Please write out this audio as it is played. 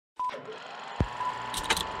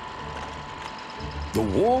The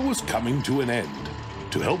war was coming to an end.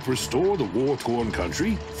 To help restore the war-torn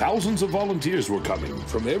country, thousands of volunteers were coming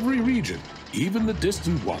from every region, even the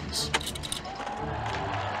distant ones.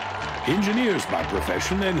 Engineers by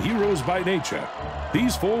profession and heroes by nature,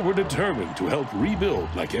 these four were determined to help rebuild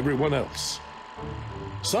like everyone else.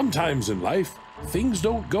 Sometimes in life, things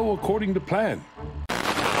don't go according to plan.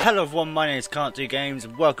 Hello everyone, my name is Can't Do Games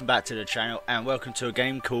and welcome back to the channel and welcome to a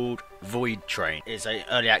game called VoidTrain. It's an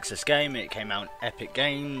early access game, it came out in Epic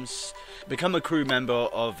Games. Become a crew member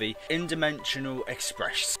of the Interdimensional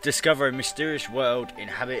Express. Discover a mysterious world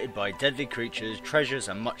inhabited by deadly creatures, treasures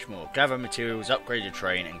and much more. Gather materials, upgrade your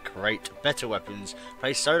train and create better weapons.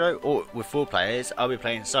 Play solo or with 4 players. I'll be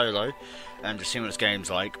playing solo and just seeing what this game's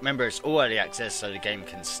like. Remember, it's all early access, so the game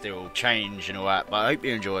can still change and all that, but I hope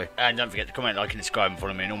you enjoy. And don't forget to comment, like and subscribe and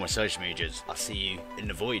follow me on all my social medias. I'll see you in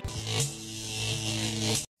the void.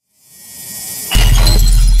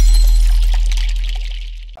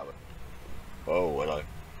 Oh, hello.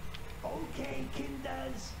 Okay,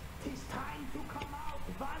 kinders, tis time to come out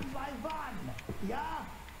one by one. Yeah,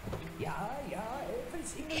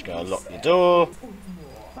 everything. Just gonna lock the door.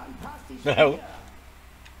 Fantastic. No.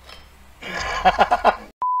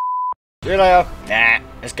 See you later. Nah,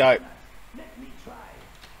 let's go. Let me try.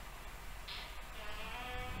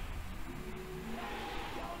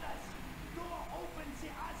 Jonas, door opens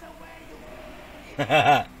the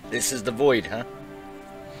other way. This is the void, huh?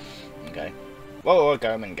 Okay. Whoa, okay,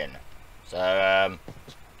 I'm in again. So,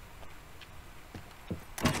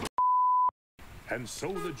 And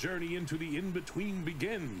so the journey into the in-between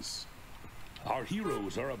begins. Our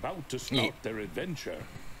heroes are about to start their adventure.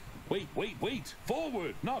 Wait!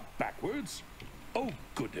 Forward, not backwards. Oh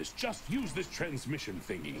goodness, just use this transmission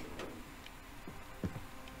thingy.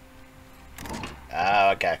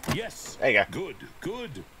 okay. Yes. There you go.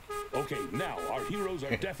 Good. Okay, now our heroes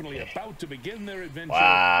are definitely about to begin their adventure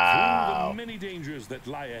Wow. through the many dangers that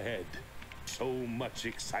lie ahead. So much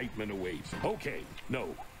excitement awaits. Okay,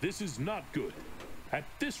 no, this is not good. At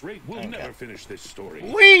this rate, we'll never finish this story.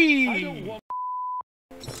 Whee! I don't want.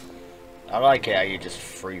 I like it how you just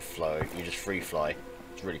free flow. You just free fly.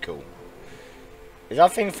 It's really cool. Is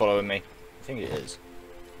that thing following me? I think it is.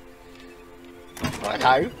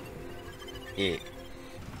 Hello? Yeah.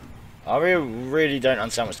 I really don't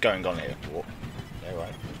understand what's going on here. What? Yeah,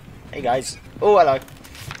 right. Hey guys. Oh, hello.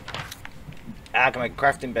 I can make a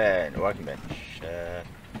crafting bench. Working bench.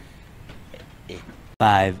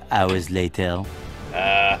 5 hours later.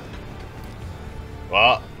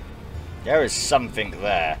 What? There is something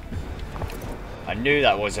there. I knew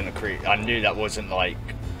that wasn't a I knew that wasn't like,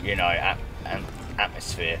 you know, an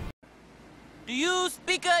atmosphere. Do you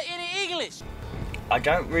speak any English? I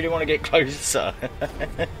don't really want to get closer.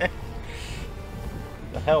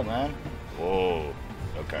 The hell, man? Whoa.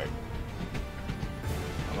 Okay.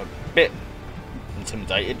 I'm a bit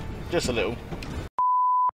intimidated, just a little.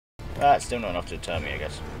 That's still not enough to deter me, I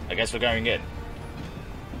guess. I guess we're going in.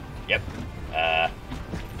 Yep.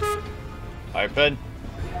 Open.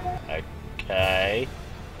 Okay.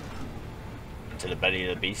 Into the belly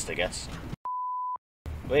of the beast, I guess.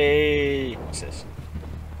 Whee! What's this?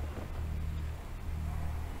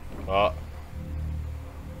 What?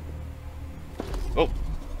 Oh!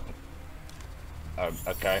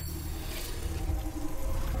 Okay.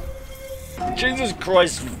 Jesus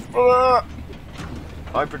Christ!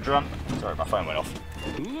 Hyperdrum. Sorry, my phone went off.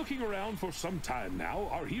 Looking around for some time now,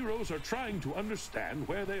 our heroes are trying to understand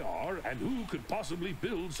where they are and who could possibly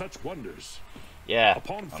build such wonders. Yeah.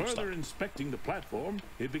 Upon further inspecting the platform,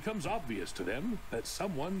 it becomes obvious to them that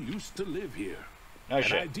someone used to live here. No An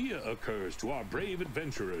shit. idea occurs to our brave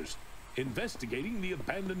adventurers, investigating the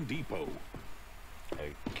abandoned depot.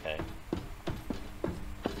 Okay.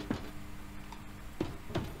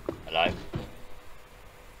 Hello?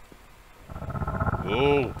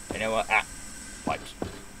 Ooh. You know what? Ah. Pipes.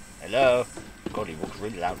 Hello? God, he walks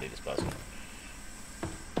really loudly, this person.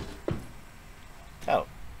 Oh.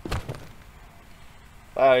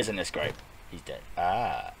 Oh, isn't this great? He's dead.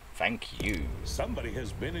 Ah. Thank you. Somebody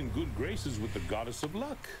has been in good graces with the goddess of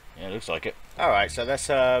luck. Yeah, looks like it. Alright, so let's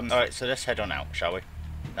head on out, shall we?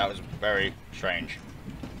 That was very strange.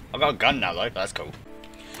 I've got a gun now though, but that's cool.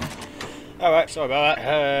 Alright, sorry about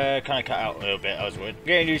that. Kinda cut out a little bit, I was worried.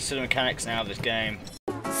 Getting used to the mechanics now of this game.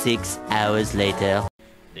 6 hours later.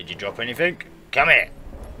 Did you drop anything? Come here!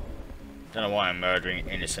 Don't know why I'm murdering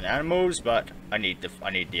innocent animals, but I need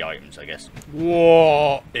the items, I guess.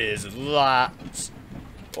 What is that?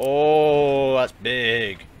 Oh, that's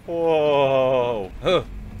big. Whoa. Huh.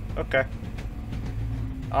 Okay.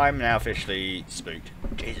 I'm now officially spooked.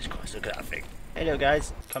 Jesus Christ, look at that thing. Hello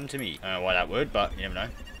guys, come to me. I don't know why that would, but you never know.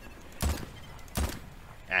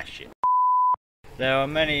 Ah shit. There are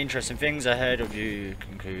many interesting things ahead of you,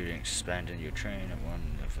 concluding expanding your train at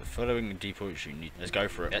one of the following depots you need. Let's go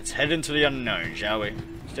for it. Let's head into the unknown, shall we?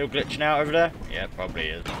 Still glitching out over there? Yeah, probably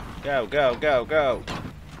is. Go, go, go, go!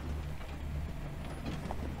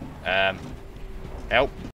 Help.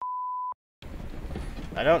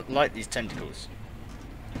 I don't like these tentacles.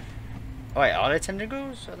 Oh, wait, are they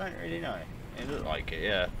tentacles? I don't really know. It looks like it,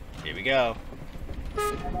 yeah. Here we go.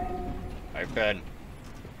 Open.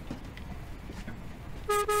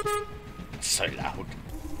 It's so loud.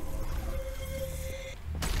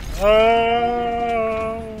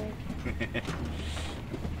 Oh.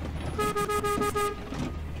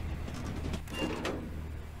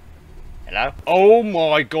 Hello? Oh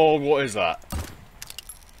my god, what is that?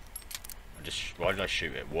 Why did I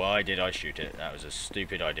shoot it? Why did I shoot it? That was a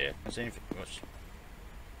stupid idea.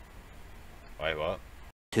 Wait, what?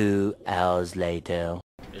 2 hours later.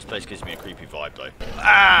 This place gives me a creepy vibe though.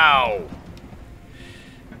 Ow!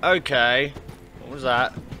 Okay. What was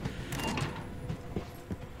that?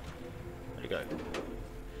 Where'd it go?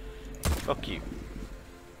 Fuck you.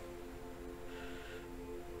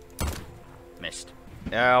 Missed.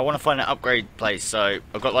 Yeah, I want to find an upgrade place, so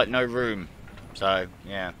I've got like no room. So,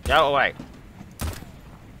 yeah. Get out of the way.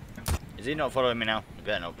 Is he not following me now? He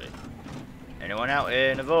better not be. Anyone out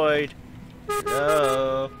in the void?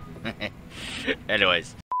 Hello?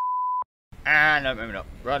 Anyways. Ah, no, maybe not.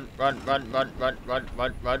 Run, run, run, run, run, run,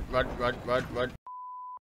 run, run, run, run, run, run.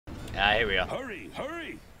 Ah, here we are. Hurry,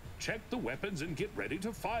 hurry! Check the weapons and get ready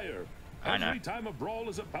to fire. I know. Every time a brawl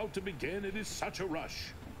is about to begin, it is such a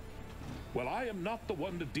rush. Well, I am not the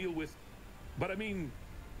one to deal with... But I mean,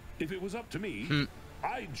 if it was up to me,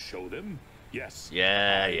 I'd show them. Yes.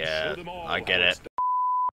 Yeah, I'd yeah. show them all I get how it. it's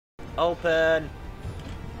Open!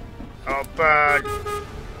 Open!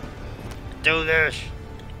 Do this!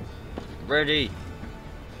 Ready!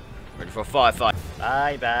 Ready for a firefight.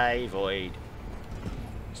 Bye bye, Void.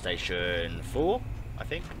 Station 4, I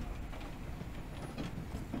think.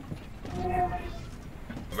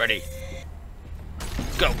 Ready.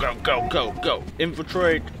 Go, go, go, go, go!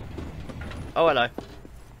 Infiltrate! Oh, hello.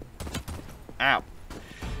 Ow.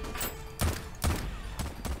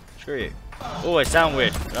 Screw you. Oh, they sound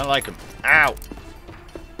weird. I don't like them. Ow!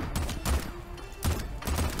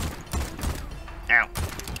 Ow.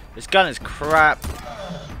 This gun is crap.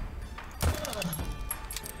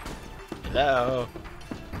 Hello?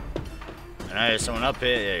 I know there's someone up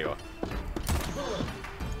here. There you are.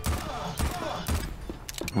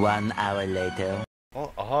 1 hour later.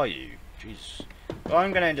 What are you? Jeez. Well,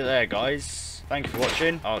 I'm going to end it there, guys. Thank you for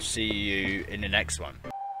watching. I'll see you in the next one.